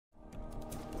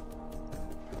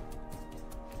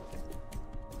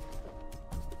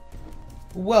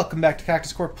Welcome back to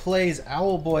Cactus Core Plays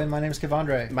Owlboy. My name is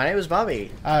Kevandre. My name is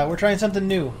Bobby. We're trying something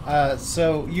new.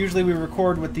 So usually we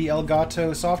record with the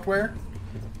Elgato software.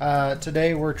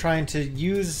 Today we're trying to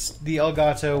use the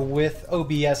Elgato with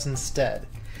OBS instead.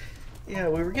 Yeah,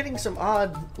 we were getting some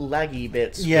odd laggy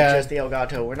bits with Yeah. just the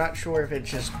Elgato. We're not sure if it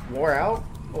just wore out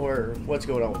or what's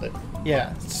going on with it.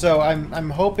 Yeah, so I'm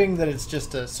hoping that it's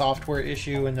just a software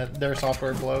issue and that their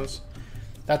software blows.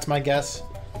 That's my guess.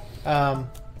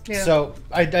 Yeah. So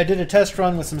I did a test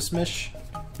run with some Smish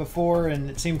before and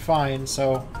it seemed fine,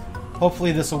 so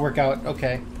hopefully this will work out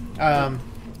okay.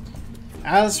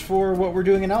 As for what we're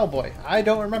doing in Owlboy, I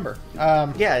don't remember.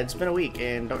 Yeah, it's been a week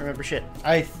and don't remember shit.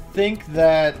 I think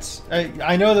that...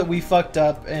 I know that we fucked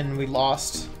up and we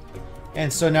lost,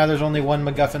 and so now there's only one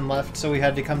MacGuffin left, so we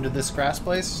had to come to this grass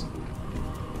place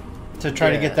to try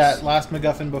to get that last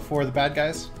MacGuffin before the bad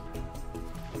guys.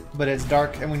 But it's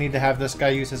dark and we need to have this guy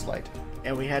use his light.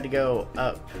 And we had to go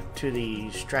up to the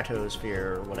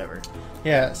stratosphere or whatever.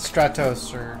 Yeah,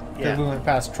 Stratos, or Yeah. we went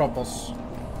past Tropos.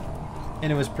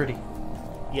 And it was pretty.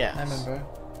 Yeah. I remember.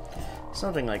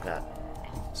 Something like that.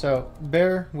 So,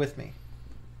 bear with me.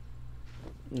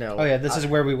 No. Oh yeah, this is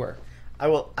where we were. I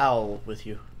will owl with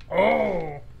you.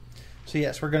 Oh! So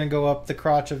yes, we're gonna go up the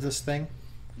crotch of this thing.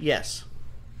 Yes.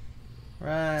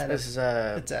 Right. This is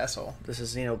It's asshole. This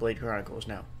is Xenoblade Chronicles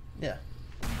now. Yeah.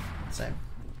 Same.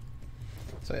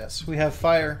 So yes, we have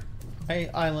fire. Hey,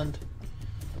 island.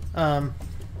 How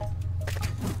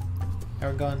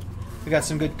we're going. We got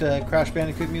some good Crash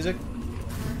Bandicoot music.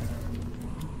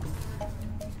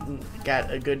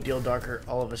 Got a good deal darker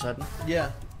all of a sudden.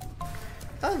 Yeah.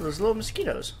 Oh, those little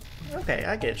mosquitoes. Okay,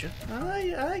 I get you.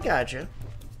 I got you.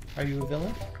 Are you a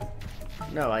villain?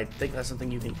 No, I think that's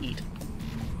something you can eat.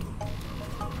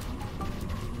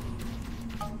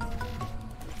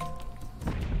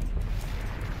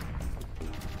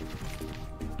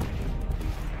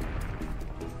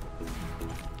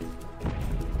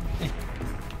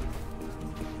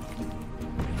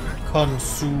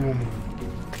 Consume.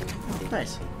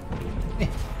 Nice.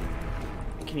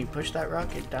 Can you push that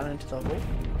rocket down into the hole?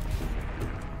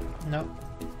 No.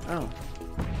 Oh.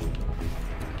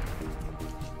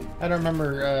 I don't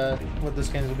remember what this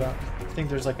game is about. I think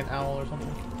there's like an owl or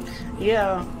something.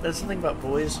 Yeah, there's something about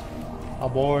boys. Oh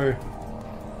boy.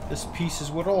 This piece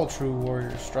is what all true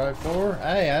warriors strive for.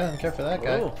 Hey, I don't care for that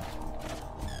guy. Oh,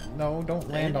 No, don't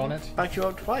land on it. backed you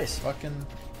up twice. Fucking...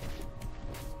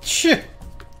 Shit!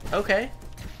 Okay.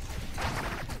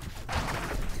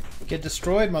 Get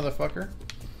destroyed, motherfucker.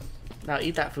 Now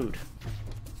eat that food.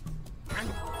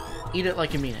 Eat it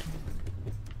like you mean it.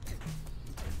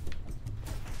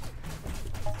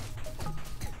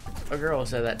 A girl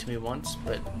said that to me once,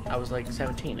 but I was like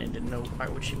 17 and didn't know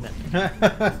quite what she meant.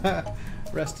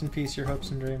 Rest in peace, your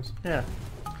hopes and dreams. Yeah.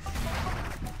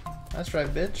 That's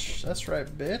right, bitch. That's right,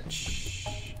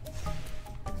 bitch.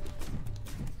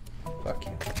 Fuck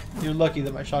you. You're lucky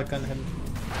that my shotgun hadn't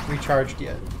recharged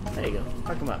yet. There you go.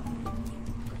 Fuck him up.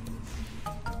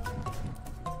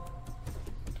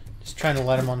 Just trying to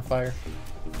light him on fire.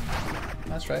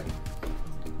 That's right.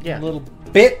 Yeah. Little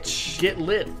bitch! Get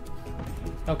lit.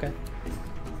 Okay.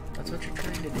 That's what you're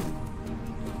trying to do.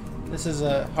 This is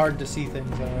hard to see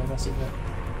things, though, I must admit.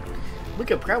 We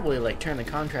could probably like turn the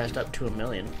contrast up to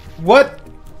 1,000,000. What?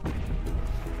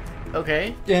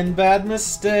 Okay. In bad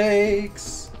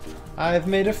mistakes, I've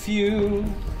made a few.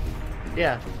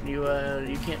 Yeah. You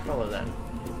can't follow that.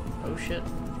 Oh shit.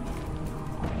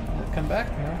 Come back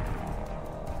now.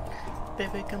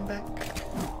 Baby, come back.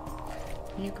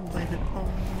 You can blame it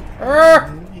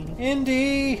on me.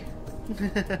 Indy!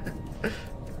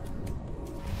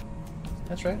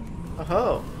 That's right.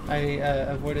 Oh, I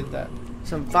avoided that.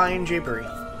 some fine japery.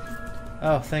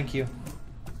 Oh, thank you.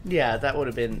 Yeah, that would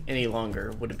have been any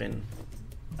longer. Would have been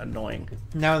annoying.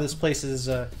 Now this place is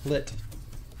lit.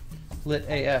 Lit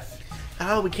AF.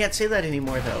 Oh, we can't say that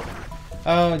anymore though.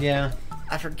 Oh, yeah.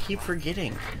 I keep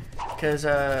forgetting because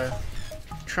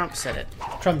Trump said it.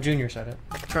 Trump Jr. said it.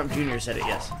 Trump Jr. said it.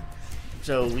 Yes.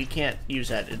 So we can't use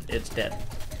that. It's dead.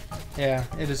 Yeah,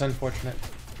 it is unfortunate.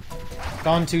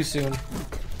 Gone too soon.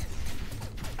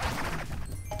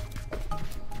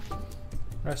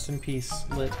 Rest in peace,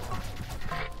 lit.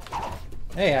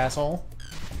 Hey, asshole.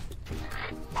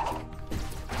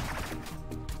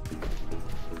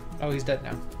 Oh, he's dead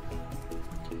now.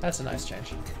 That's a nice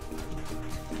change.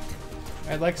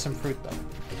 I'd like some fruit, though.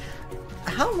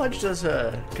 How much does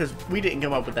because we didn't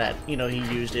come up with that. You know, he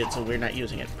used it, so we're not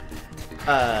using it.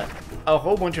 A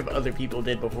whole bunch of other people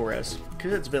did before us,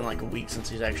 because it's been like a week since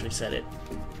he's actually said it.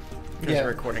 because of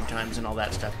recording times and all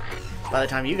that stuff. By the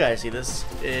time you guys see this,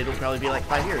 it'll probably be like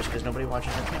 5 years because nobody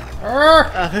watches our channel.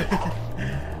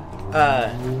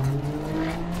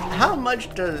 How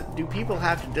much do people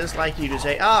have to dislike you to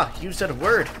say, ah, you said a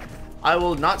word? I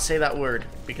will not say that word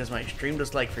because my extreme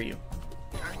dislike for you.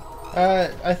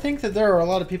 I think that there are a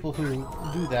lot of people who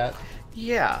do that.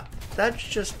 Yeah, that's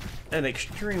just an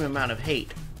extreme amount of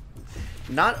hate.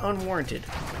 Not unwarranted.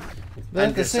 But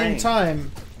at the same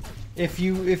time, if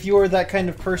you are that kind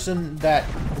of person that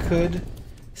could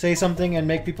say something and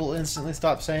make people instantly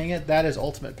stop saying it, that is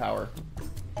ultimate power.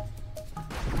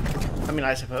 I mean,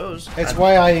 I suppose. It's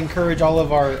why I encourage all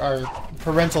of our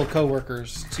parental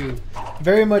coworkers to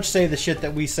very much say the shit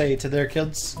that we say to their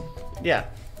kids. Yeah.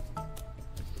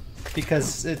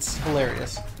 Because it's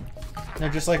hilarious. They're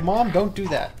just like, Mom, don't do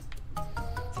that.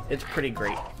 It's pretty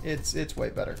great. It's way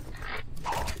better.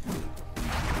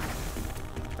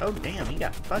 Oh, damn, he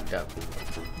got fucked up.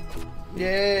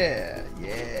 Yeah.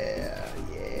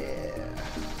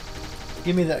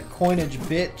 Give me that coinage,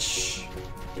 bitch.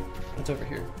 What's over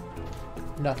here?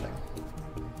 Nothing.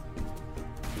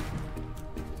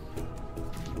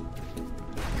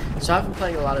 So I've been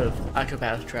playing a lot of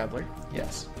Octopath Traveler.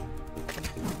 Yes.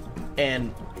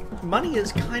 And money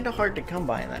is kind of hard to come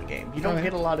by in that game. You don't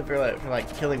get a lot of it for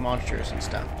like killing monsters and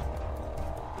stuff.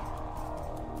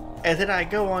 And then I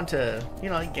go on to,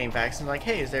 like game packs and like,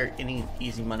 hey, is there any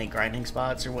easy money grinding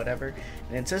spots or whatever?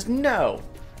 And it says, no.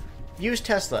 Use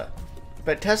Tesla.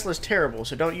 But Tesla's terrible,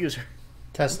 so don't use her.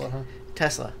 Tesla, huh?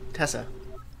 Tessa.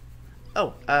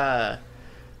 Oh,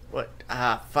 what?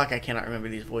 Fuck, I cannot remember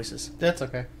these voices. That's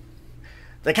okay.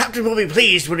 The captain will be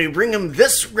pleased when we bring him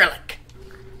this relic.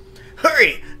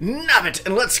 Hurry, nab it,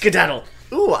 and let's skedaddle.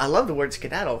 Ooh, I love the word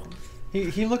skedaddle.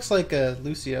 He looks like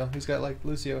Lucio. He's got like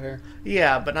Lucio hair.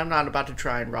 Yeah, but I'm not about to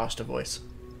try and rasta-voice.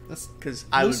 Because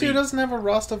Lucio doesn't have a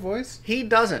rasta voice? He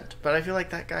doesn't, but I feel like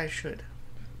that guy should.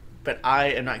 But I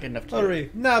am not good enough to Hurry,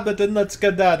 nab it, and let's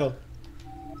skedaddle.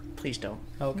 Please don't.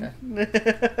 Okay.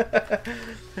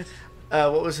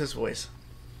 What was his voice?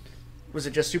 Was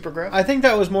it just super gruff? I think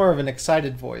that was more of an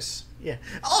excited voice. Yeah.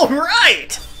 All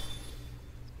right.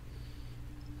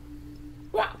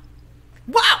 Wow.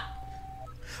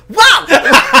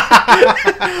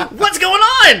 What's going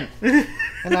on?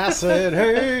 And I said,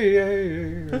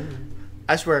 hey.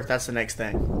 I swear, if that's the next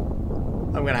thing,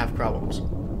 I'm gonna have problems.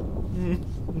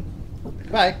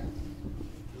 Bye.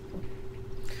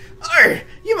 Arr,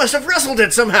 you must have wrestled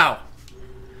it somehow.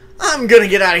 I'm gonna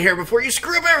get out of here before you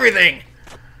screw up everything.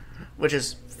 Which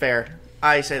is fair.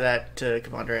 I say that to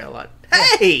Kevandre a lot.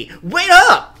 Hey, wait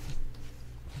up!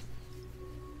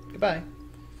 Goodbye.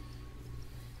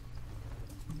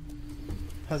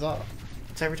 Huzzah.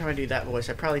 So every time I do that voice,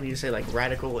 I probably need to say like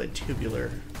radical and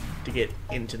tubular to get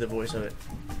into the voice of it.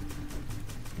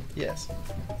 Yes.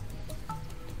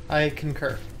 I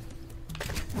concur.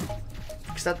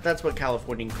 Because that's what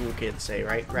Californian cool kids say,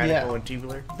 right? Radical and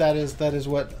tubular. That is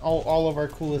what all of our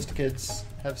coolest kids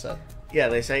have said. Yeah,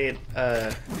 they say it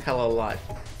hella a lot.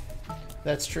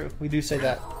 That's true. We do say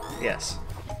that. Yes.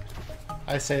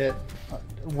 I say it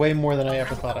way more than I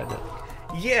ever thought I did.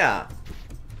 Yeah.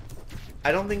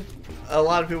 I don't think a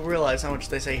lot of people realize how much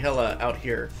they say hella out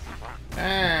here.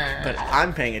 But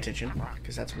I'm paying attention,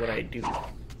 because that's what I do.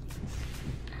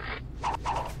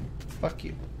 Fuck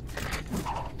you.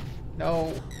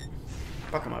 No.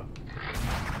 Fuck him up.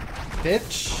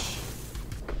 Bitch.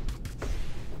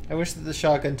 I wish that the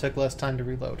shotgun took less time to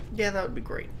reload. Yeah, that would be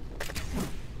great.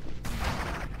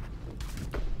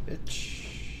 Bitch.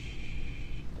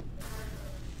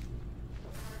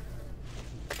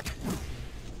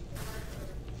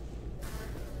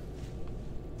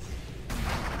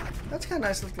 That's kind of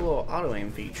nice little auto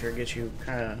aim feature. Gets you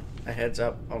kind of a heads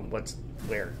up on what's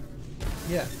where.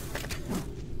 Yeah.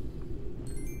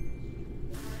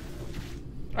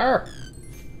 Arr!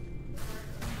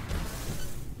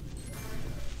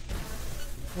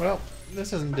 Well,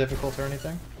 this isn't difficult or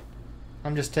anything.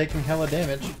 I'm just taking hella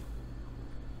damage.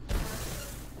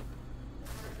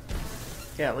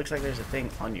 Yeah, it looks like there's a thing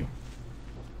on you.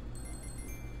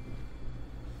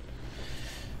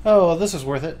 Oh, well, this is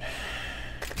worth it.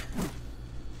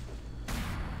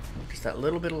 Just that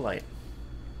little bit of light.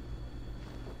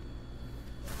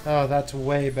 Oh, that's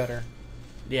way better.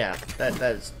 Yeah, that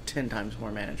is 10 times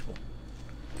more manageable.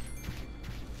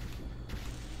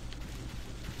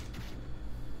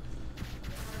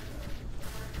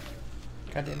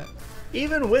 God damn it.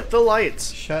 Even with the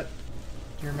lights. Shut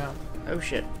your mouth. Oh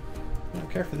shit. I don't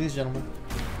care for these gentlemen.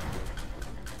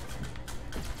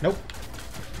 Nope.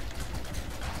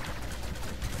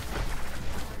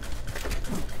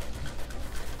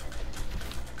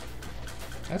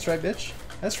 That's right, bitch.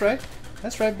 That's right.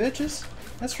 That's right, bitches.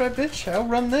 That's right, bitch. I'll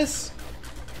run this.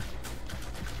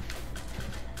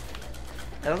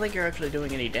 I don't think you're actually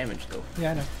doing any damage, though.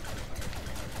 Yeah, I know.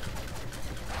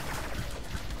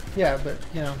 Yeah, but,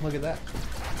 you know, look at that.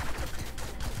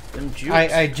 Them jukes.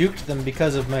 I juked them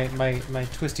because of my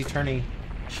twisty-turny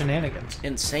shenanigans.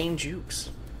 Insane jukes.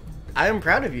 I am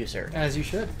proud of you, sir. As you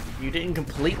should. You didn't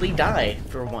completely die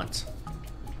for once.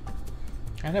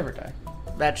 I never die.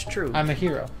 That's true. I'm a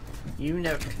hero. You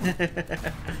never...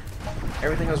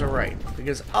 Everything goes alright.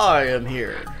 Because I am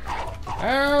here.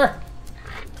 Arr!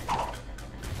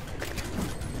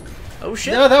 Oh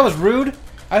shit. No, that was rude.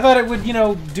 I thought it would, you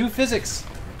know, do physics.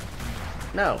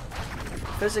 No.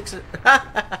 Physics...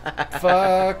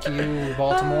 Fuck you,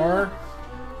 Baltimore.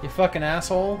 You fucking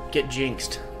asshole. Get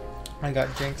jinxed. I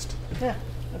got jinxed. Yeah,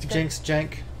 that's good. Jinx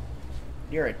jank.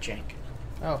 You're a jank.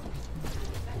 Oh.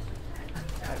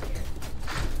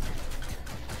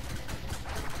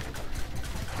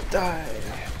 Die,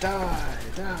 die,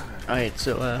 die. Alright,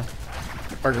 so,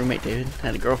 our roommate David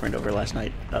had a girlfriend over last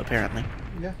night, apparently.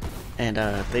 Yeah. And,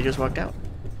 they just walked out.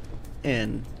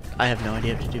 And I have no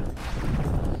idea what to do.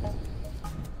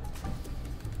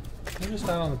 They're just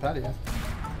out on the patio.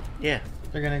 Yeah.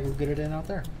 They're gonna go get it in out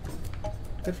there.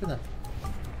 Good for them.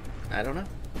 I don't know.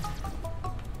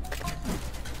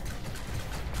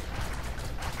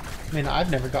 I mean,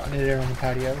 I've never gotten it in on the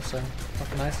patio, so what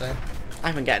can I say? I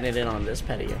haven't gotten it in on this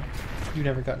patio. You've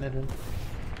never gotten it in.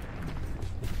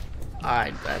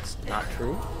 That's not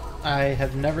true. I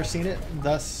have never seen it,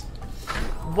 thus...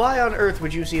 Why on earth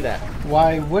would you see that?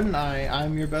 Why wouldn't I?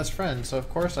 I'm your best friend, so of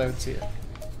course I would see it.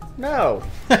 No.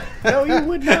 No, you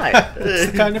would not.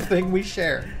 It's the kind of thing we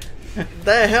share.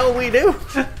 The hell we do?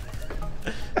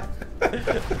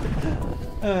 It's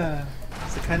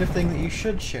the kind of thing that you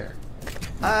should share.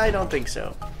 I don't think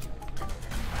so.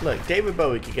 Look, David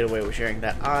Bowie could get away with sharing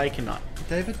that. I cannot.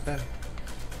 David Bowie.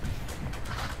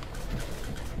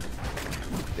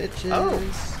 Bitches. Oh.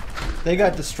 They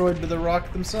got destroyed by the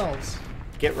rock themselves.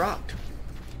 Get rocked.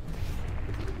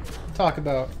 Talk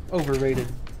about overrated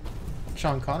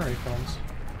Sean Connery films.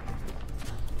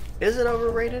 Is it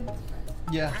overrated?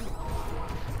 Yeah.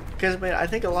 Because, man, I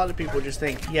think a lot of people just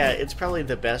think, yeah, it's probably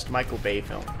the best Michael Bay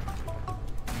film.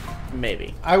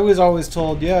 Maybe. I was always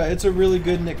told, yeah, it's a really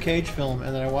good Nick Cage film,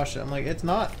 and then I watched it. I'm like, it's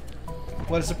not.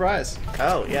 What a surprise.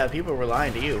 Oh, yeah, people were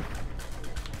lying to you.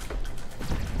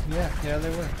 Yeah, they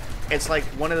were. It's like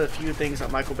one of the few things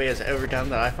that Michael Bay has ever done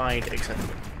that I find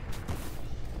acceptable.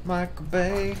 Michael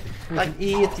Bay, with Like- an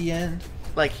E at the end.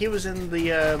 Like, he was in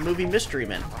the movie Mystery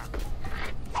Men.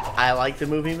 I like the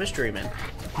movie Mystery Men.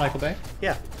 Michael Bay?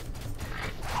 Yeah.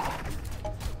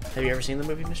 Have you ever seen the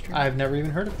movie Mystery Men? I've never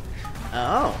even heard of it.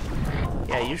 Oh.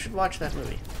 Yeah, you should watch that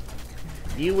movie.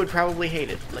 You would probably hate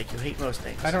it, like you hate most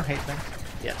things. I don't hate things.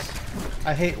 Yes.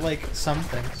 I hate, like, some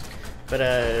things. But,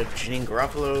 Janine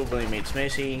Garofalo, William H.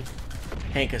 Macy,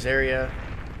 Hank Azaria,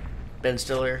 Ben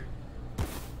Stiller,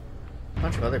 a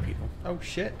bunch of other people. Oh,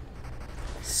 shit.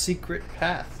 Secret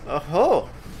path. Oh-ho!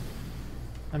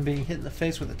 I'm being hit in the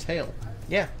face with a tail.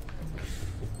 Yeah.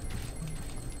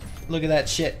 Look at that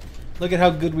shit. Look at how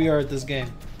good we are at this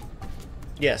game.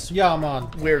 Yes. Yeah, man.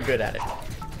 We're good at it.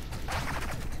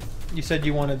 You said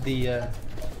you wanted the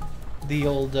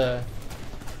old,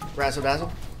 Razzle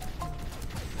Dazzle?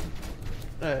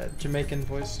 Jamaican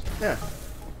voice. Yeah.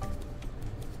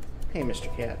 Hey,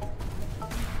 Mr. Cat.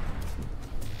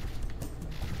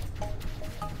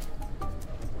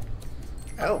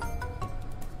 Oh.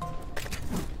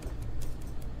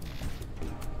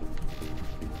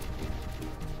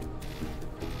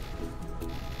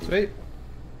 Sweet.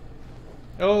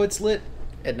 Oh, it's lit.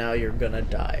 And now you're gonna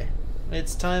die.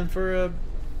 It's time for a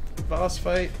boss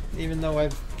fight, even though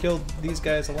I've killed these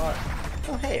guys a lot.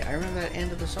 Oh, hey, I remember that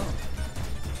end of the song.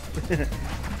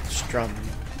 Strum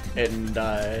and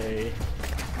die.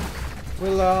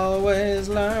 We'll always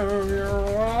love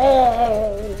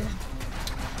you.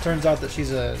 Turns out that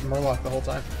she's a Murloc the whole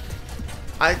time.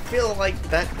 I feel like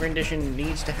that rendition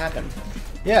needs to happen.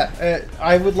 Yeah,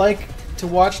 I would like to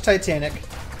watch Titanic.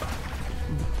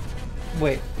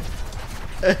 Wait.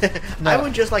 No. I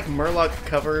would just like Murloc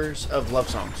covers of love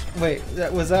songs. Wait,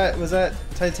 was that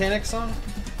Titanic song?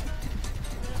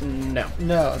 No.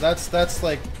 No, that's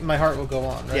like My Heart Will Go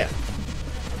On, right? Yeah.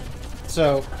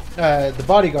 So, The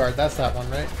Bodyguard, that's that one,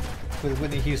 right? With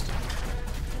Whitney Houston.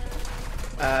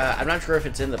 I'm not sure if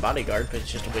it's in The Bodyguard, but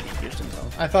it's just a Whitney Houston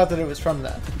song. I thought that it was from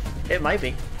that. It might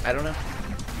be. I don't know.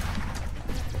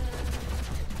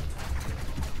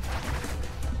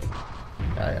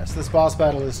 Yes, this boss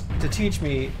battle is to teach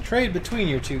me trade between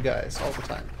you two guys all the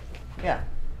time, Yeah.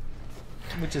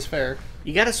 which is fair.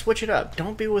 You gotta switch it up.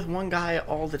 Don't be with one guy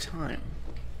all the time.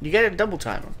 You gotta double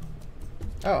time him.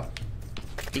 Oh.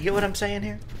 You get what I'm saying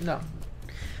here? No.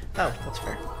 Oh, that's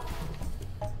fair.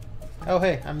 Oh,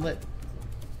 hey, I'm lit.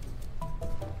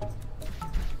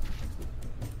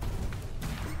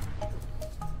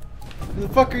 Who the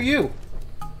fuck are you?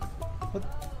 What?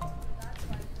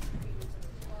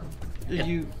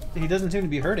 Yep. He doesn't seem to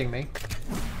be hurting me.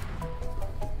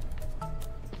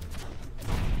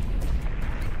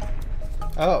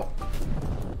 Oh.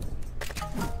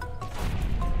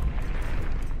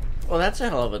 Well, that's a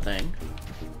hell of a thing.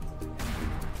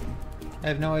 I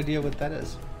have no idea what that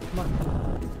is. Come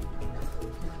on.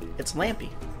 It's Lampy.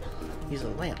 He's a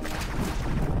lamp.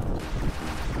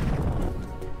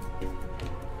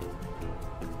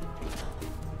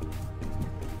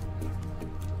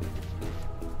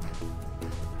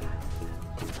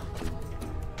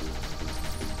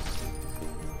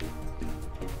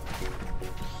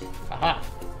 Aha.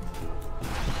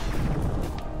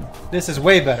 This is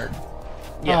way better.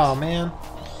 Yes. Oh, man.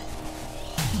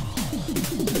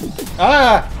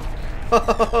 Ah!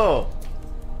 Oh,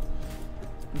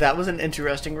 that was an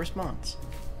interesting response.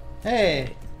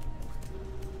 Hey.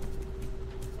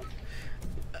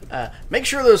 Make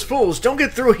sure those fools don't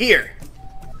get through here.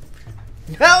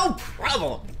 No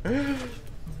problem. I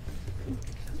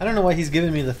don't know why he's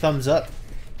giving me the thumbs up.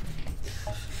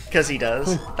 Because he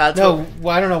does. That's No, what,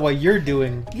 well, I don't know why you're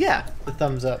doing yeah. the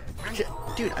thumbs up.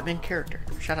 Dude, I'm in character.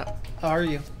 Shut up. How are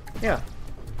you? Yeah.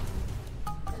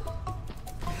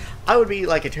 I would be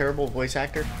like a terrible voice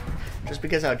actor just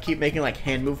because I would keep making like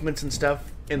hand movements and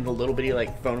stuff in the little bitty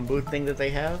like phone booth thing that they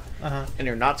have. Uh-huh. And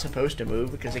you're not supposed to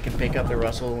move because it can pick up the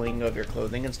rustling of your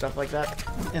clothing and stuff like that.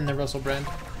 In the Russell brand.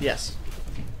 Yes.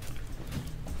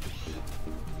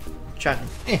 Chuck.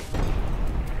 Eh.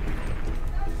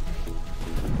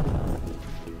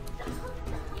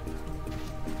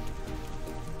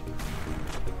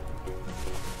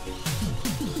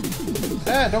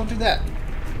 Ah, don't do that.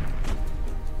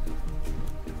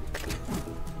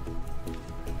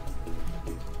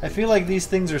 I feel like these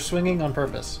things are swinging on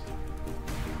purpose.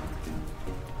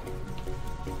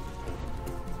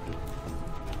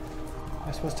 Am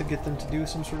I supposed to get them to do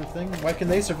some sort of thing? Why can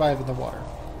they survive in the water?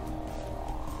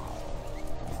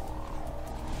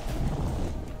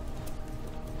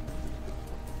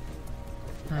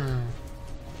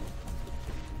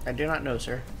 I do not know,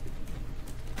 sir.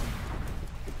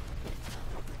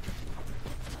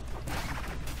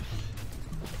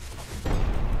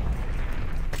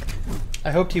 I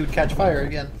hoped he would catch fire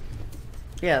again.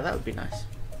 Yeah, that would be nice.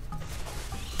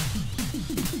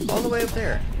 All the way up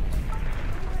there.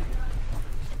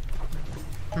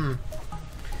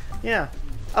 Yeah.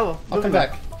 Oh, well. I'll come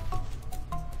back.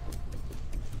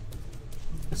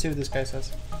 Let's see what this guy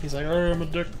says. He's like, oh, I'm a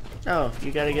dick. Oh,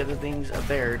 you gotta get the things up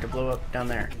there to blow up down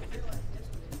there.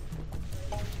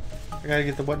 I gotta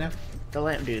get the what now? The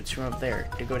lamp dudes from up there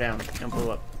to go down and blow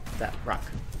up that rock.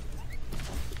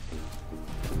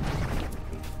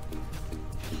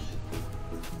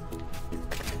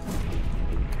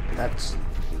 That's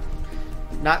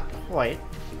not quite.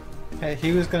 Hey,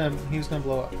 he was gonna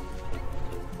blow up.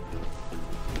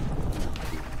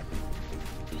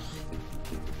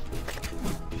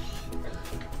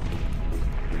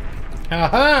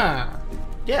 Aha!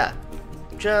 Yeah,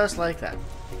 just like that.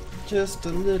 Just a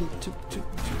little too.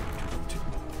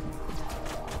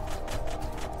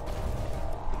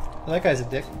 That guy's a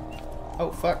dick.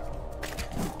 Oh fuck.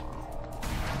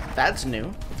 That's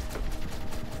new.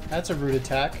 That's a rude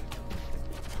attack.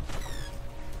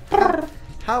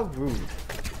 How rude.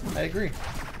 I agree.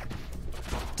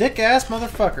 Dick ass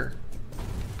motherfucker.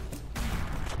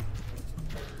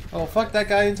 Oh fuck that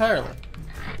guy entirely.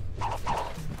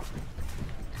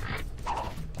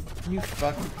 You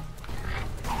fuck.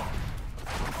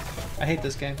 I hate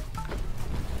this game.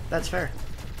 That's fair.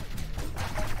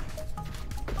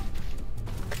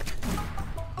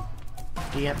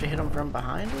 Do you have to hit him from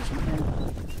behind or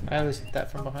something? I always hit that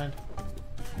from behind.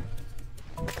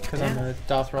 Because I'm a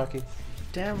Dothraki.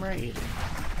 Damn right you do.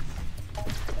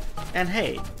 And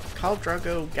hey, Khal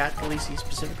Drogo got Khaleesi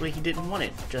specifically, he didn't want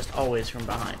it just always from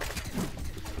behind.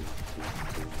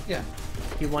 Yeah.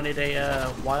 He wanted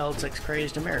a wild,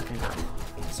 sex-crazed American girl.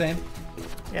 Same.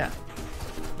 Yeah.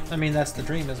 I mean, that's the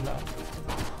dream, isn't it?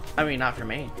 I mean, not for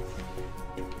me.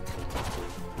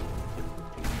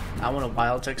 I want a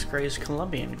wild, sex-crazed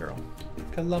Colombian girl.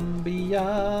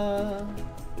 Colombia.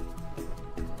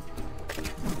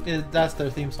 That's their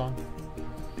theme song.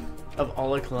 Of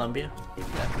all of Colombia?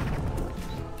 Yeah.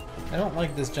 I don't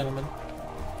like this gentleman.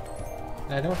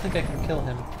 And I don't think I can kill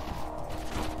him.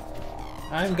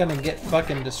 I'm gonna get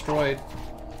fucking destroyed.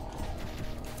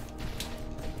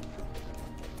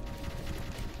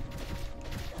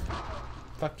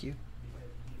 Fuck you.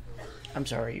 I'm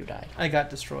sorry you died. I got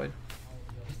destroyed.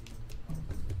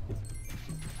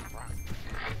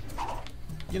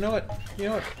 You know what? You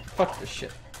know what? Fuck this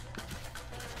shit.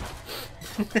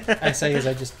 I say as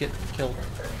I just get killed.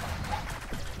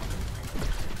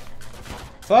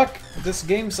 Fuck! This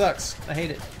game sucks. I hate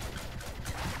it.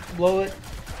 Blow it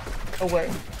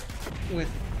away with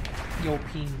your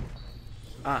peen.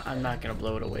 I'm not gonna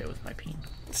blow it away with my peen.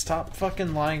 Stop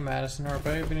fucking lying, Madison, or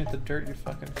I'll beneath the dirt you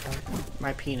fucking cunt.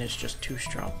 My peen is just too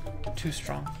strong. Too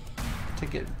strong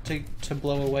to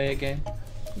blow away a game.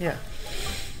 Yeah.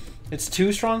 It's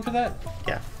too strong for that?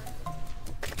 Yeah.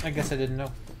 I guess I didn't know.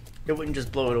 It wouldn't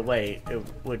just blow it away. It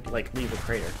would like leave a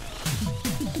crater.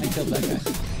 I killed that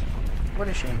guy. What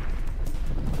a shame.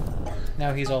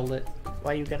 Now he's all lit.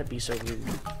 Why you gotta be so rude?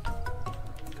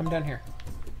 Come down here.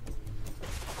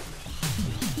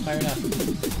 Fair enough.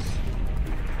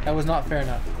 That was not fair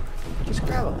enough. Just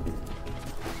grab him.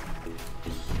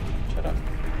 Shut up.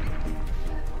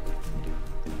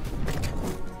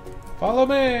 Follow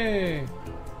me!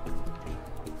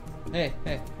 Hey,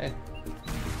 hey, hey.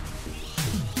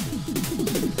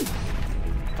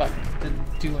 Fuck,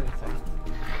 didn't do anything.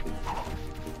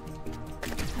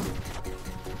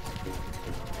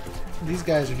 These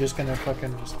guys are just gonna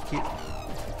fucking just keep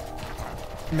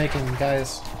making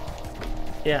guys.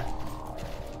 Yeah.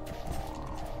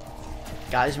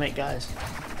 Guys make guys.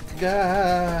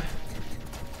 Gah.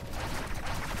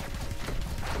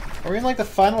 Are we in like the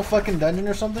final fucking dungeon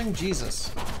or something?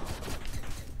 Jesus.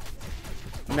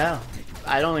 No.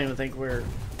 I don't even think we're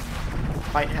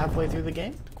quite halfway through the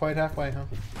game. Quite halfway, huh?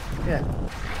 Yeah.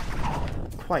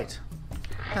 Quite.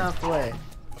 Halfway.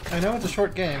 I know it's a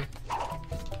short game.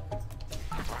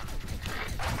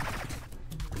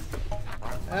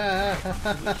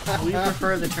 We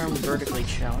prefer the term vertically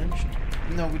challenged.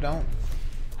 No, we don't.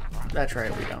 That's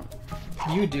right, we don't.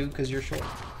 You do, because you're short.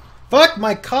 Fuck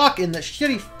my cock in the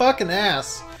shitty fucking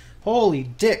ass. Holy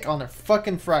dick on a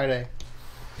fucking Friday.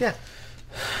 Yeah.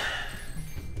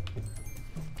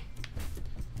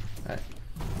 Alright.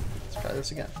 Let's try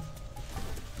this again.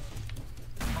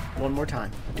 One more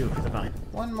time. Do it for the vine.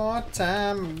 One more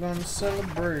time, I'm gonna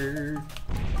celebrate.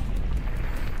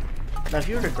 Now, if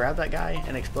you were to grab that guy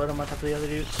and explode him on top of the other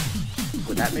dudes,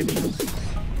 would that maybe help?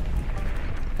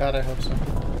 God, I hope so.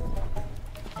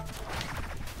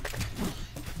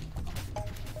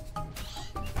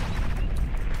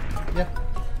 Yeah,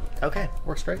 Okay.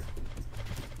 works great.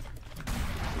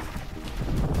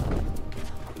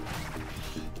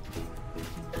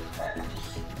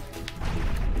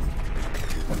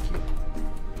 Fuck you.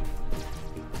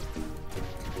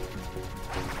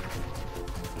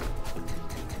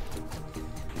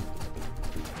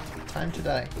 Time to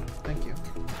die. Thank you.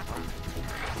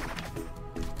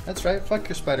 That's right, fuck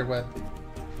your spider web.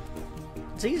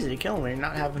 It's easy to kill him when you're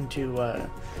not having to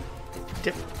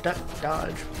dip, duck,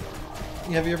 dodge.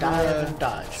 Have you Dive ever and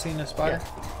dodge. seen a spider?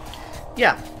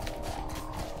 Yeah.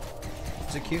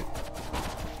 Is it cute?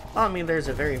 Well, I mean, there's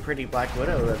a very pretty black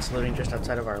widow that's living just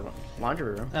outside of our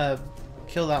laundry room.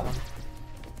 Kill that one.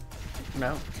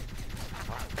 No.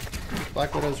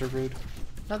 Black widows are rude.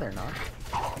 No, they're not.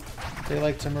 They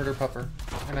like to murder pupper,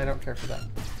 and I don't care for that.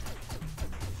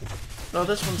 No,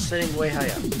 this one's sitting way high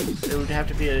up. It would have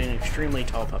to be an extremely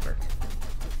tall pupper.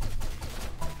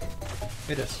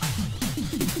 It is.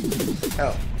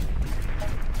 Oh.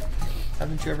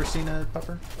 Haven't you ever seen a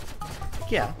pupper?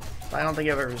 Yeah. I don't think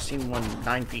I've ever seen one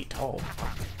 9 feet tall.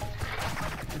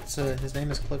 It's his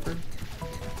name is Clifford.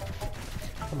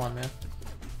 Come on, man.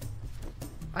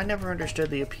 I never understood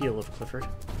the appeal of Clifford.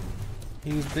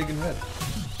 He was big and red.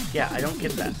 Yeah, I don't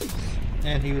get that.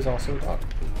 And he was also a dog.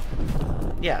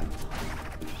 Yeah.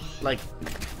 Like,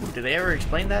 do they ever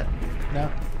explain that?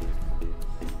 No.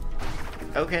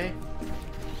 Okay.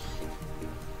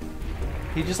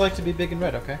 He just liked to be big and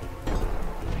red, okay?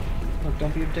 Look,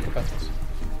 don't be a dick about this.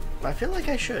 I feel like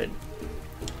I should.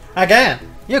 Again!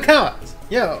 You cowards!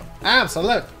 You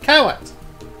absolute cowards!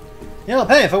 You'll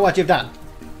pay for what you've done.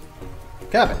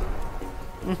 Copy.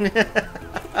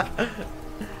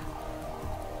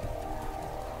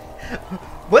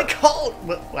 What called...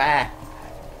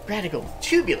 Radical,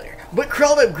 tubular, but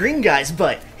crawled up green guy's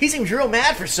butt. He seems real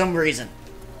mad for some reason.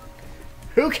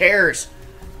 Who cares?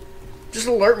 Just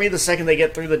alert me the second they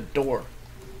get through the door.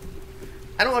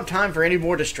 I don't have time for any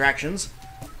more distractions.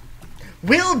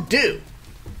 Will do!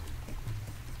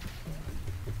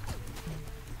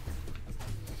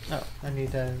 Oh, I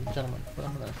need a gentleman, but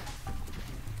I'm gonna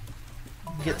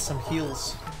get some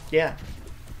heals. Yeah.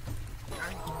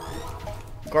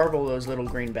 Garble those little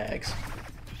green bags.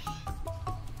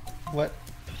 What?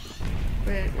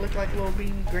 It looked like little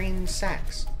green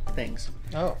sacks things.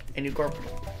 Oh. And you gorp them.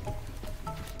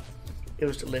 It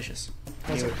was delicious.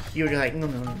 Was it? You were like, no,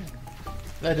 no, no.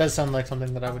 That does sound like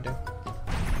something that I would do.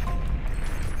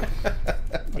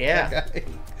 Yeah.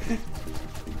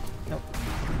 Nope.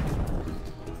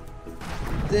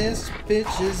 This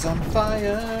bitch is on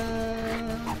fire.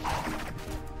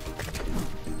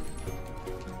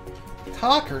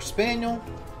 Cocker spaniel.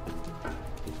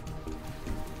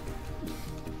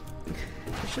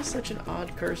 It's just such an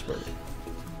odd curse word.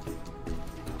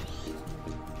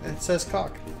 It says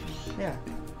cock. Yeah.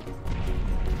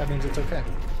 That means it's okay.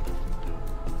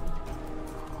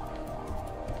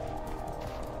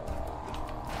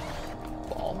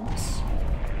 Bombs?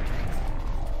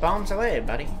 Bombs away,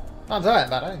 buddy. I'm sorry,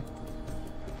 buddy.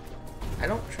 I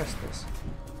don't trust this.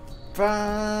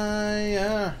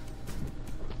 Fire.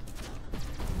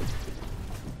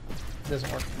 It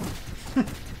doesn't work.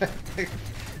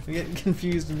 I'm getting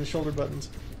confused in the shoulder buttons.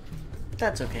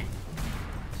 That's okay.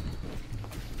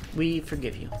 We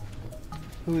forgive you.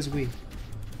 Who is we?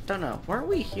 Don't know. Weren't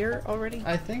we here already?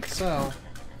 I think so.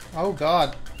 Oh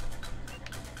god.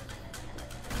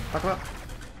 Talk about.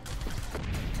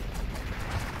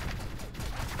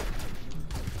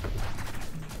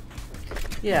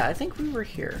 Yeah, I think we were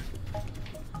here.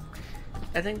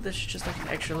 I think this is just like an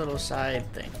extra little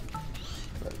side thing.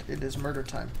 But it is murder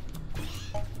time.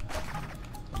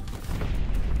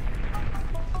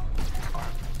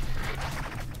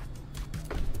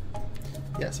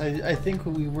 Yes, I think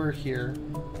we were here.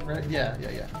 Right? Yeah.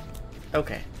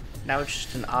 Okay. Now it's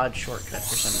just an odd shortcut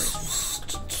for some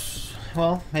reason.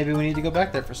 Well, maybe we need to go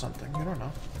back there for something. I don't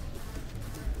know.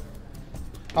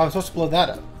 Oh, I was supposed to blow that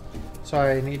up. So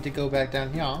I need to go back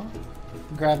down here.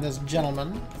 Grab this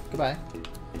gentleman. Goodbye.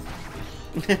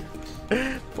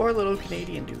 Poor little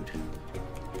Canadian dude.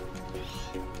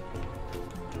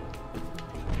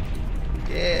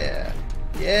 Yeah.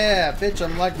 Yeah, bitch,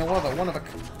 I'm like no other. One of a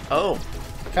Oh.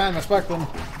 kind of spectrum.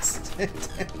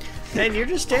 And you're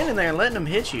just standing there and letting them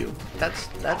hit you.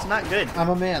 That's not good. I'm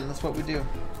a man. That's what we do.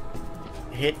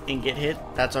 Hit and get hit.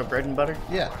 That's our bread and butter.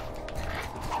 Yeah.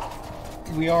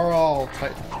 We are all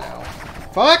Titan now.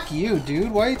 Fuck you,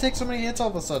 dude. Why do you take so many hits all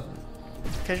of a sudden?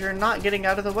 Because you're not getting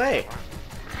out of the way.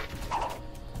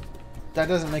 That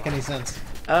doesn't make any sense.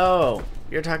 Oh,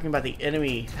 you're talking about the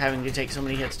enemy having to take so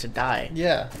many hits to die.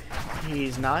 Yeah.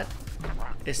 He's not.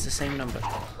 It's the same number.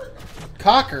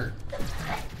 Cocker.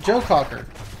 Joe Cocker.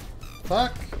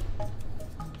 Fuck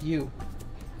you.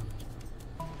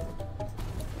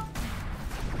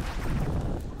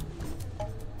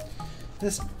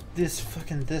 This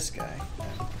guy.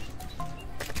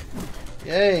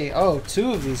 Yay. Oh,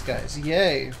 2 of these guys.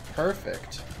 Yay.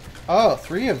 Perfect. Oh,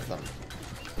 3 of them.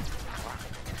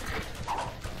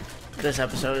 This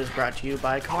episode is brought to you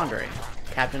by Kevandre,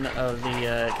 captain of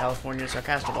the California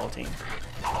Sarcastaball team.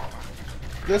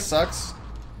 This sucks.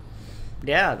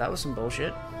 Yeah, that was some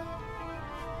bullshit.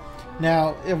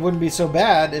 Now, it wouldn't be so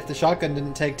bad if the shotgun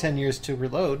didn't take 10 years to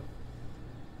reload.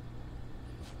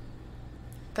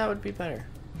 That would be better.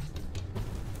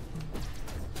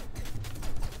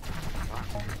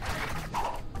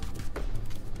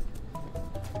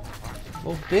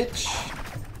 Well, bitch.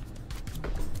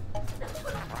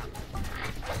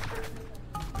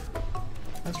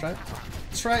 That's right.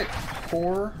 That's right,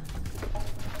 whore.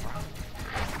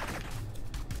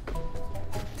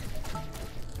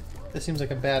 This seems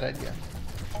like a bad idea.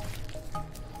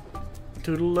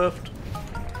 To the left.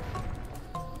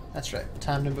 That's right.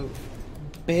 Time to move.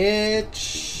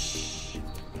 Bitch.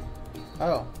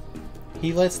 Oh.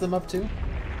 He lights them up too?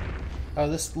 Oh,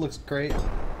 this looks great.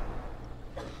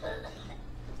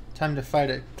 Time to fight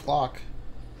a clock.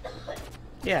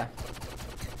 Yeah.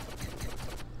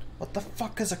 What the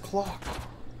fuck is a clock?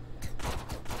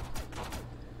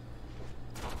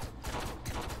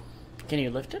 Can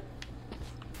you lift it?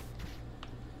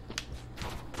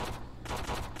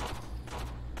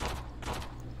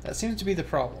 That seems to be the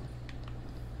problem.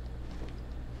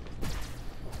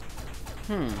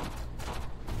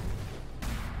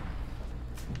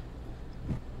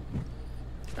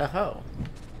 Oh.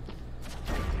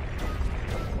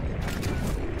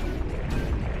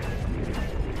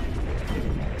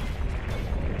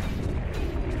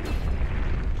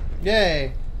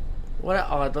 Yay! What an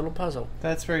odd little puzzle.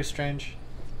 That's very strange.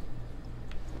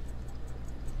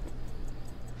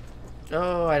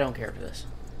 Oh, I don't care for this.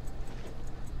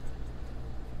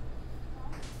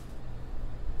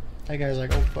 That guy's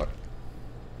like, oh fuck.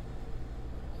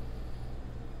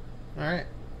 Alright.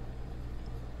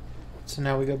 So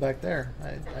now we go back there,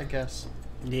 I guess.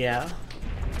 Yeah.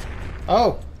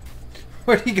 Oh!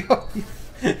 Where'd he go?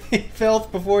 He fell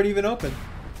before it even opened.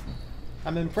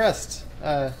 I'm impressed.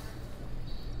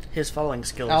 His falling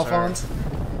skills Alphonse?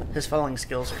 His falling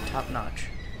skills are top notch.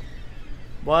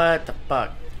 What the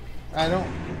fuck? I don't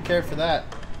care for that.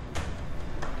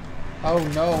 Oh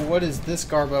no, what is this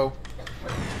garbo?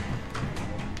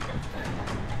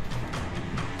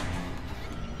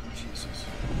 Jesus.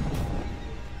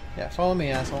 Yeah, follow me,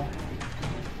 asshole.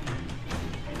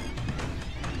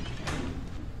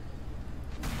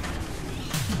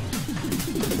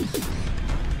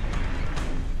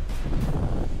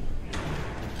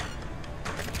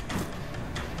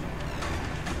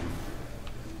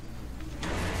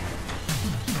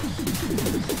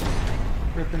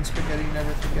 Ripping spaghetti,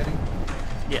 never forgetting.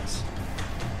 Yes.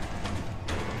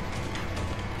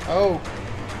 Oh.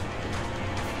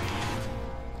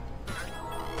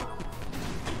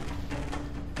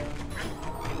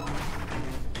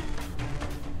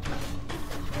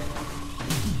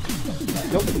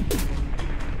 Nope.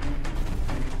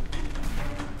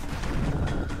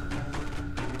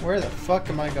 Where the fuck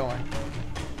am I going?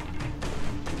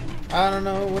 I don't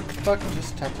know what the fuck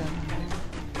just happened.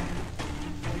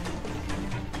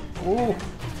 Ooh.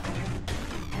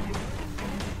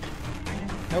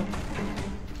 Nope.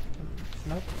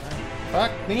 Nope.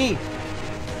 Fuck me.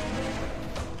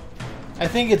 I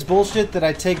think it's bullshit that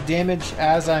I take damage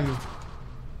as I'm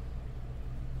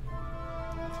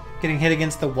getting hit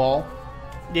against the wall.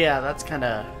 Yeah, that's kind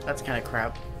of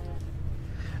crap.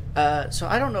 So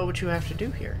I don't know what you have to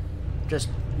do here. Just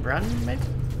run, maybe?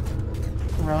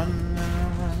 Run,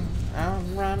 I'll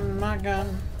run my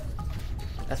gun.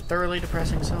 A thoroughly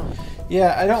depressing song.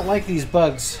 Yeah, I don't like these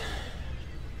bugs.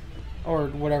 Or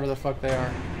whatever the fuck they are.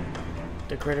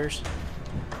 The critters.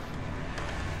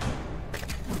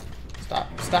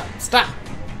 Stop, stop, stop!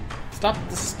 Stop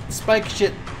the spike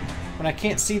shit when I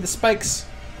can't see the spikes.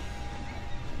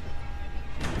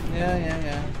 Yeah.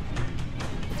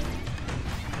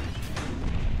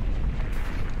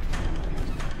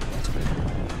 That's good.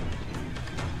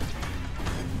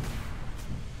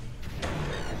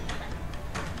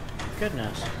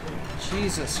 Goodness.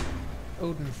 Jesus.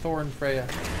 Odin, Thor, and Freya.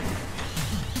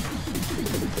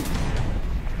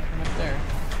 Nothing up there.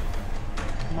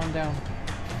 Come on down.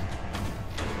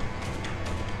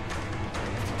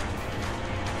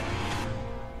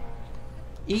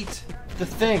 Eat the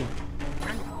thing.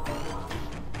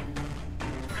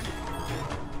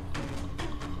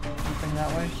 Something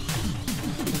that way?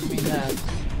 Doesn't mean that.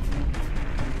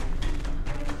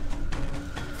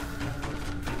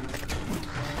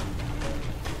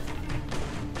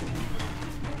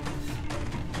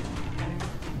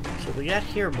 We got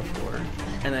here before,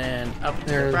 and then up to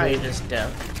There, the right is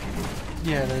death.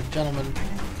 Yeah, the gentleman.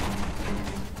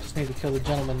 Just need to kill the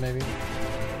gentleman, maybe.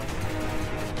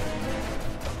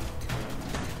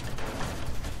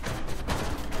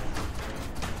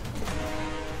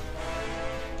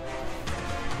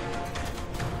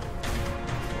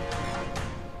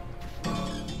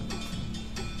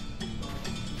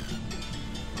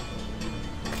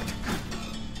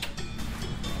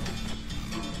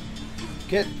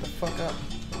 Get the fuck up.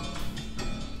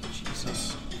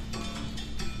 Jesus.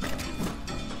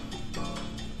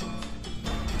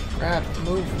 Grab,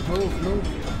 move.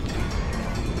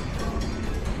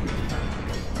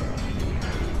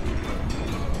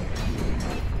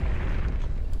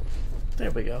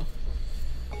 There we go.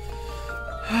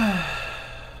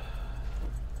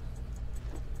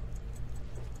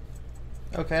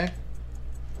 Okay.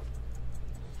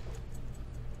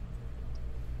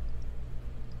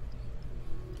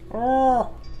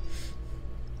 Oh!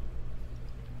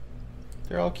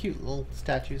 They're all cute little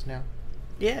statues now.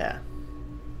 Yeah.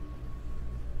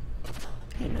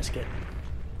 Hey, Misket.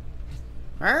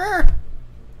 Arr!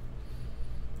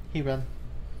 He run.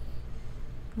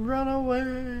 Run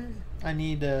away. I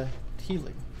need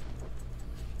healing.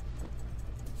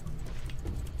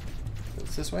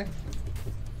 It's this way?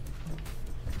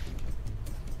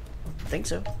 I think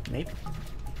so. Maybe.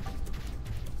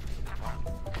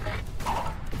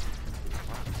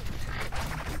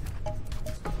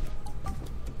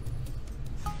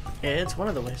 Yeah, it's one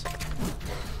of the ways.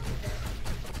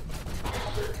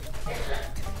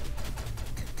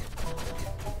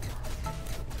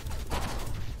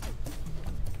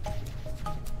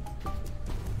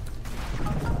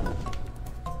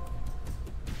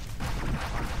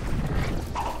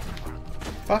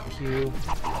 Fuck you.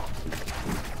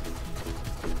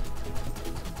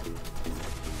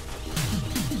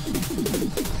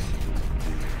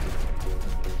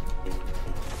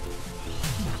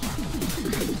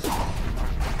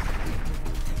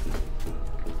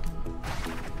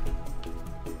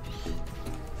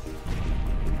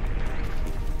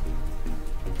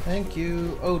 Thank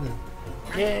you, Odin.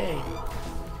 Yay.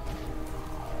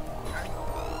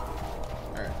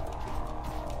 Alright.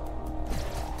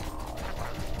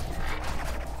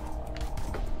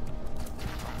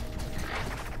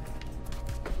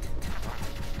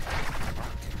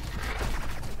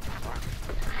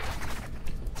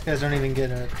 These guys don't even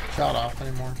get a shot off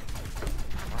anymore.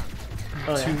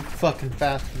 Oh, Too yeah. fucking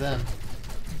fast for them.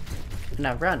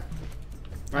 Now run.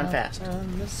 Run fast.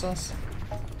 Miss us.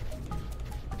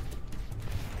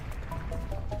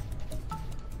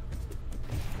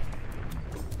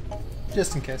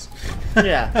 Just in case.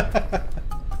 Yeah.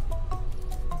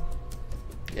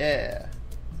 Yeah.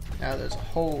 Now there's a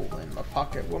hole in my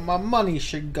pocket where my money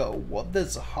should go. Well,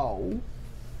 there's a hole.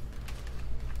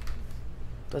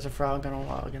 There's a frog on a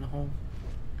log in a hole.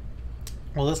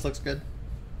 Well, this looks good.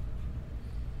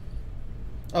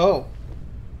 Oh.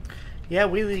 Yeah,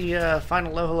 we the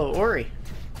final level of Ori.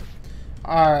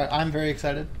 Alright, I'm very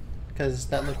excited. Because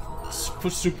that looked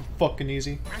super fucking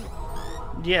easy.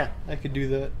 Yeah. I could do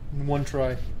that in one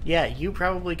try. Yeah, you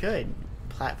probably could.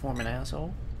 Platforming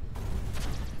asshole.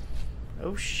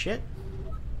 Oh shit.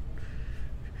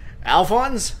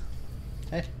 Alphonse?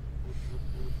 Hey.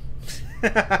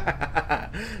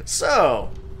 So,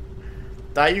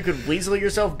 thought you could weasel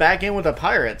yourself back in with the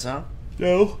pirates, huh?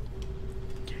 No.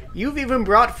 You've even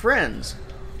brought friends.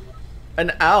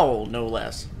 An owl, no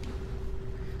less.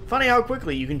 Funny how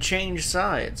quickly you can change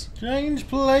sides. Change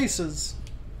places.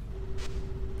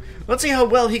 Let's see how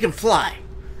well he can fly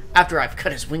after I've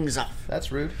cut his wings off.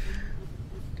 That's rude.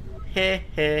 Heh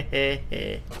heh heh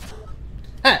heh.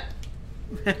 Hey!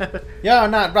 You're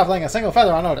not ruffling a single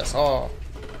feather on Otis.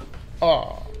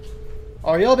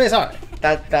 Or you'll be sorry.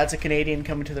 That's a Canadian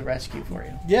coming to the rescue for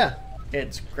you. Yeah,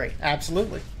 It's great.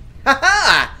 absolutely. Ha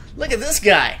ha! Look at this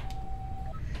guy.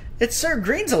 It's Sir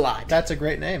Greens-a-Lot. That's a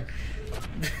great name.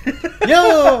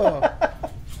 Yo!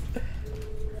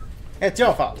 It's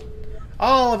your fault.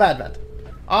 All of Advent.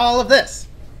 All of this.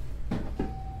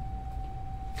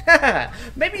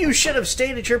 Maybe you should have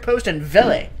stayed at your post in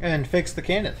Vele. And fix the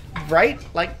cannon. Right?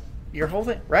 Like your whole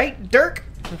thing. Right? Dirk?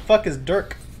 The fuck is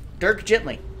Dirk? Dirk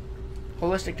Gently.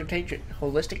 Holistic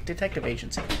Detective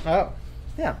Agency. Oh.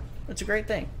 Yeah, that's a great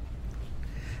thing.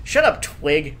 Shut up,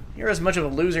 Twig. You're as much of a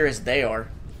loser as they are.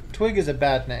 Twig is a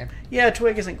bad name. Yeah,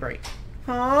 Twig isn't great.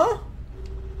 Huh?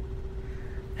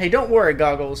 Hey, don't worry,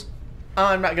 Goggles.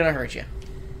 I'm not gonna hurt you.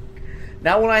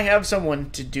 Not when I have someone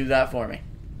to do that for me.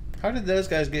 How did those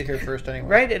guys get here first anyway?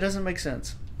 Right? It doesn't make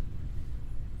sense.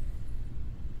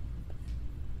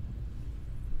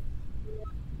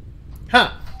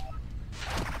 Huh.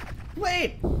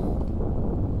 Wait!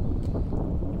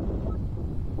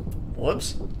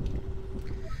 Whoops.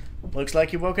 Looks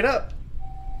like you woke it up.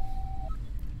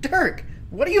 Dirk,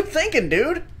 what are you thinking,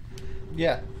 dude?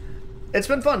 Yeah. It's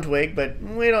been fun, Twig, but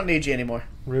we don't need you anymore.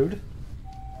 Rude.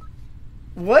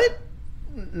 What?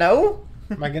 No?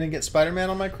 Am I gonna get Spider-Man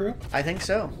on my crew? I think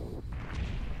so.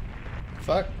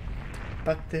 Fuck.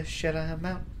 Fuck this shit, I'm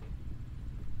out.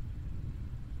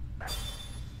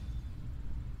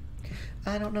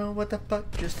 I don't know what the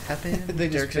fuck just happened. They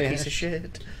just Dirk's a piece vanished. of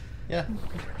shit. Yeah.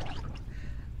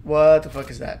 What the fuck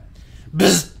is that?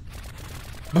 Bzz!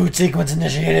 Boot sequence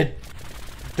initiated.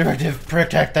 Directive: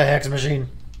 protect the hex machine.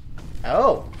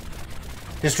 Oh,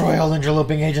 Destroy all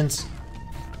interloping agents.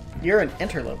 you're an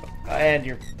interloper, and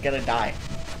you're gonna die.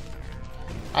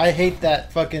 I hate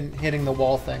that fucking hitting the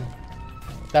wall thing.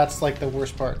 That's like the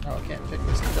worst part. Oh, I can't pick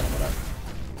this gentleman up.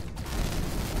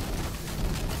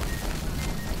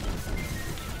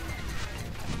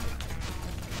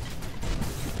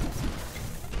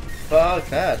 Fuck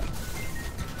that.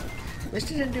 At least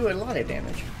he didn't do a lot of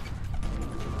damage.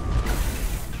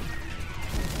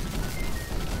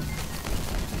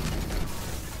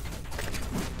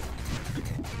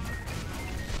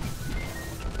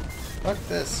 Fuck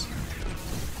this.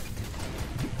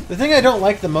 The thing I don't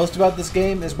like the most about this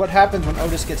game is what happens when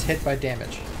Otis gets hit by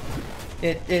damage.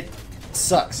 It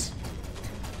sucks.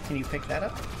 Can you pick that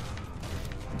up?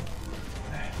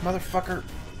 Motherfucker.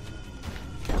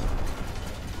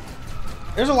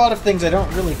 There's a lot of things I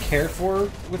don't really care for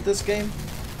with this game.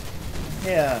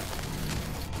 Yeah.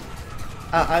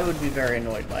 I would be very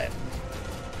annoyed by it.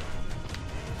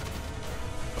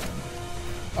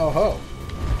 Oh ho.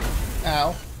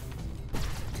 Ow.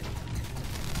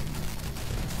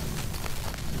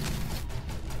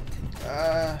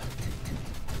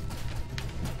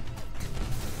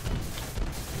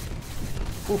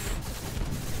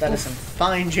 Oof. That is some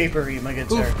fine japery, my good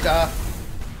sir. Oof.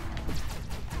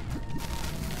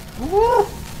 Woo!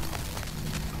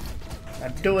 Now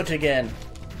do it again.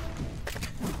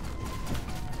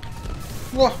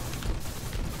 Whoa.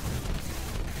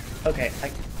 Okay,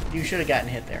 you should have gotten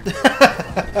hit there.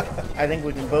 I think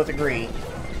we can both agree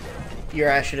your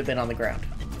ass should have been on the ground.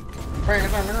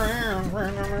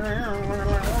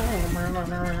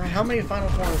 How many final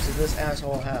forms does this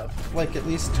asshole have? Like at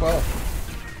least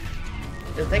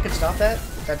 12. If they could stop that,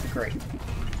 that'd be great.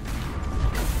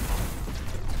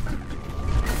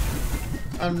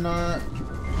 Am I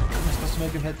supposed to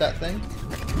make him hit that thing?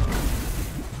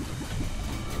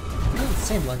 It doesn't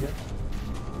seem like it.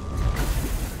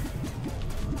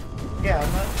 Yeah,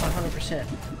 I'm not 100%. Here.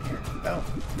 Oh.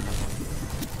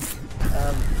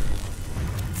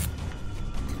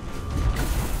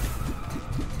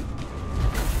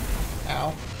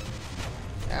 Ow.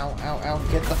 Ow, ow, ow.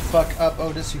 Get the fuck up,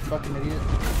 Otis, you fucking idiot.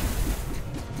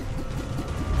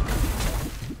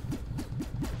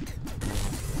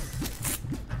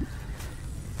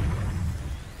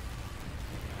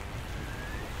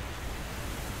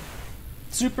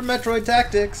 Super Metroid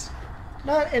Tactics.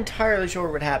 Not entirely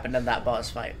sure what happened in that boss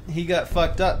fight. He got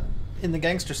fucked up in the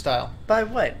gangster style. By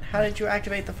what? How did you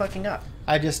activate the fucking up?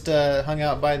 I just hung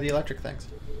out by the electric things.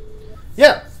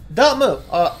 Yeah, don't move.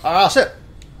 I'll sit.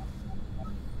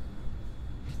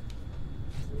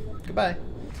 Goodbye.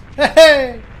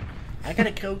 Hey! I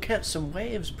gotta go catch some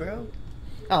waves, bro.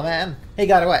 Oh man, he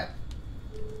got away.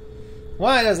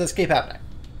 Why does this keep happening?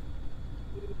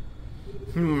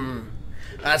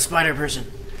 That spider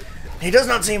person. He does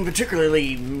not seem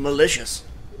particularly malicious.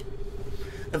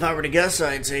 If I were to guess,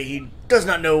 I'd say he does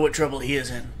not know what trouble he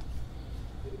is in.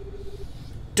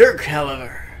 Dirk,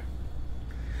 however,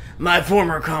 my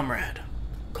former comrade,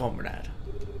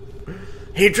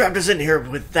 he trapped us in here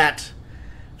with that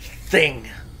thing.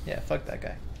 Yeah, fuck that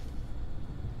guy.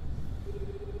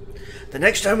 The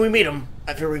next time we meet him,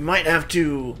 I fear we might have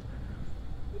to...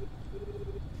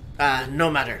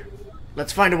 no matter.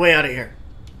 Let's find a way out of here.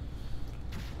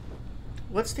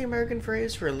 What's the American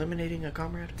phrase for eliminating a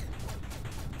comrade?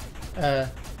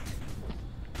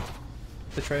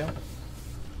 Betrayal.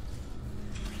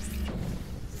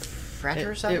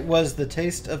 Fratricide? It was the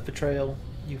taste of betrayal,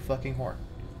 you fucking whore.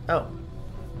 Oh.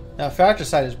 Now,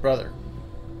 fratricide is brother.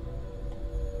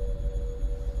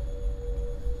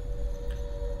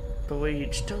 But would you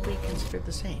still be considered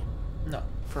the same? No.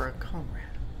 For a comrade.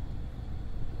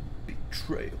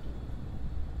 Betrayal.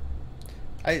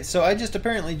 So I just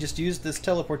apparently just used this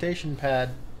teleportation pad,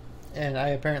 and I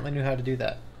apparently knew how to do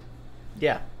that.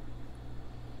 Yeah.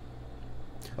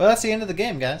 Well, that's the end of the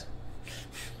game, guys.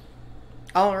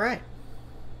 Alright.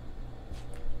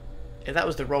 If that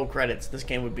was the roll credits, this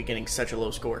game would be getting such a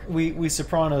low score. We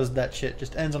Sopranos that shit.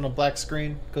 Just ends on a black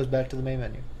screen, goes back to the main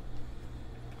menu.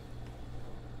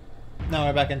 Now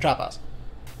we're back in Tropos.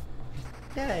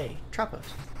 Yay, Tropos.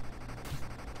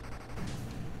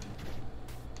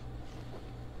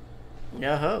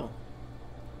 Yo-ho.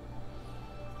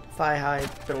 Fi-hi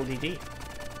fiddle-dee-dee.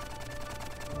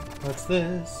 What's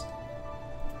this?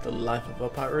 The life of a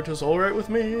pirate is alright with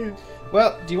me.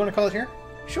 Well, do you want to call it here?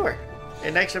 Sure.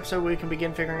 In next episode, we can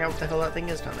begin figuring out what the hell that thing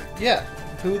is down there. Yeah.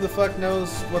 Who the fuck knows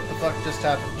what the fuck just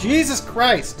happened? Jesus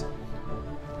Christ!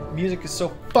 Music is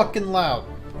so fucking loud.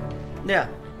 Yeah.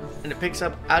 And it picks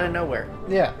up out of nowhere.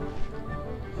 Yeah.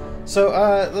 So,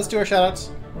 let's do our shoutouts.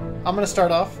 I'm going to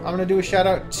start off. I'm going to do a shout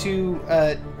out to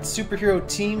superhero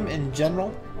team in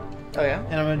general. Oh, yeah?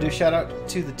 And I'm going to do a shout out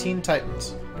to the Teen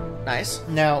Titans. Nice.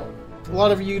 Now, a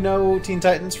lot of you know Teen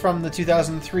Titans from the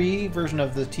 2003 version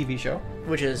of the TV show.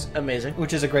 Which is amazing.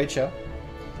 Which is a great show.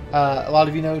 A lot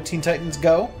of you know Teen Titans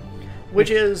Go. Which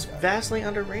is vastly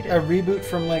underrated. A reboot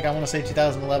from, like, I want to say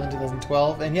 2011,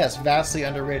 2012. And yes, vastly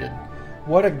underrated.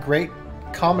 What a great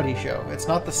comedy show. It's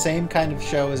not the same kind of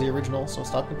show as the original, so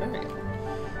stop comparing it.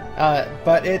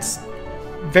 But it's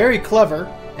very clever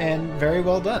and very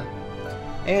well done.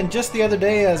 And just the other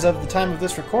day, as of the time of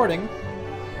this recording,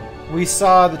 we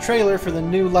saw the trailer for the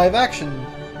new live-action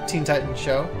Teen Titans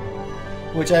show,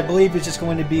 which I believe is just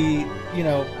going to be, you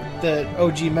know, the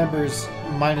OG members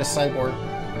minus Cyborg.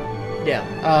 Yeah.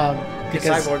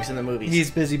 Because Cyborg's in the movies. He's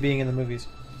busy being in the movies.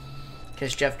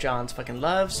 Because Jeff Johns fucking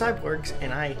loves cyborgs,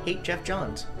 and I hate Jeff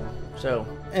Johns. So,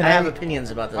 I have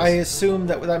opinions about this. I assume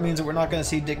that means that we're not going to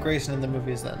see Dick Grayson in the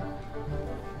movies then.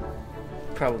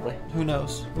 Probably. Who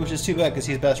knows? Which is too bad, because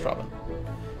he's best Robin.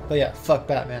 But yeah, fuck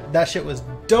Batman. That shit was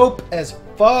dope as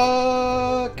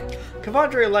fuck!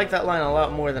 Kevandre liked that line a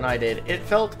lot more than I did. It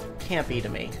felt campy to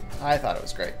me. I thought it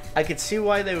was great. I could see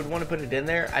why they would want to put it in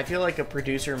there. I feel like a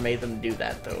producer made them do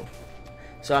that, though.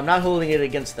 So I'm not holding it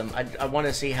against them. I want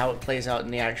to see how it plays out in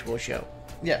the actual show.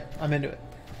 Yeah, I'm into it.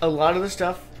 A lot of the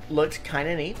stuff looked kind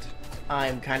of neat.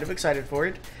 I'm kind of excited for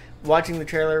it. Watching the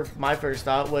trailer, my first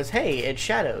thought was, hey, it's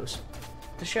Shadows.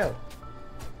 The show.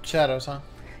 Shadows, huh?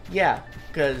 Yeah,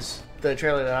 because the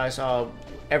trailer that I saw,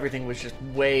 everything was just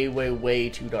way, way, way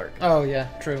too dark. Oh, yeah,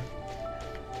 true.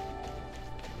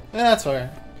 Yeah, that's alright.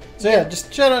 So yeah,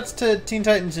 just shoutouts to Teen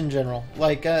Titans in general.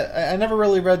 Like, I never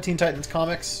really read Teen Titans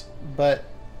comics, but,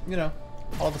 you know,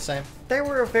 all the same. They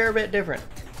were a fair bit different.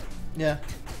 Yeah.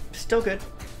 Still good.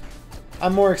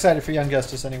 I'm more excited for Young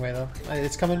Justice anyway, though.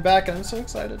 It's coming back, and I'm so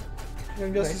excited.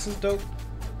 Young Justice is dope.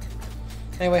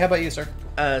 Anyway, how about you, sir?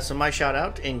 So my shout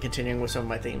out, in continuing with some of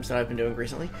my themes that I've been doing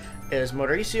recently, is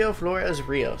Mauricio Flores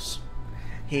Rios.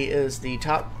 He is the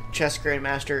top chess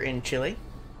grandmaster in Chile,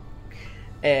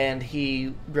 and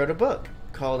he wrote a book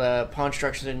called Pawn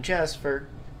Structures in Chess for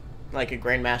like a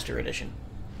Grandmaster edition,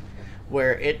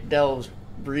 where it delves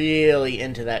really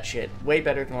into that shit, way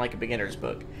better than like a beginner's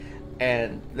book.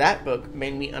 And that book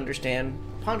made me understand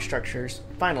pawn structures,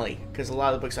 finally, because a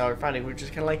lot of the books I was finding were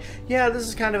just kind of like, yeah, this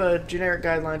is kind of a generic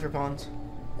guideline for pawns.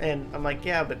 And I'm like,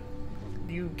 yeah, but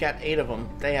you got 8 of them.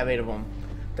 They have 8 of them.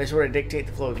 They sort of dictate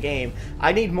the flow of the game.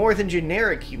 I need more than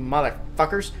generic, you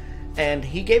motherfuckers. And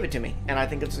he gave it to me, and I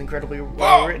think it's incredibly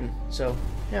well written. So,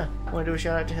 yeah, I want to do a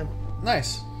shout out to him.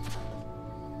 Nice.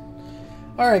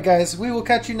 Alright, guys, we will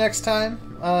catch you next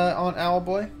time on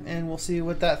Owlboy, and we'll see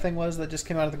what that thing was that just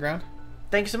came out of the ground.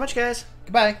 Thank you so much, guys.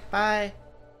 Goodbye. Bye.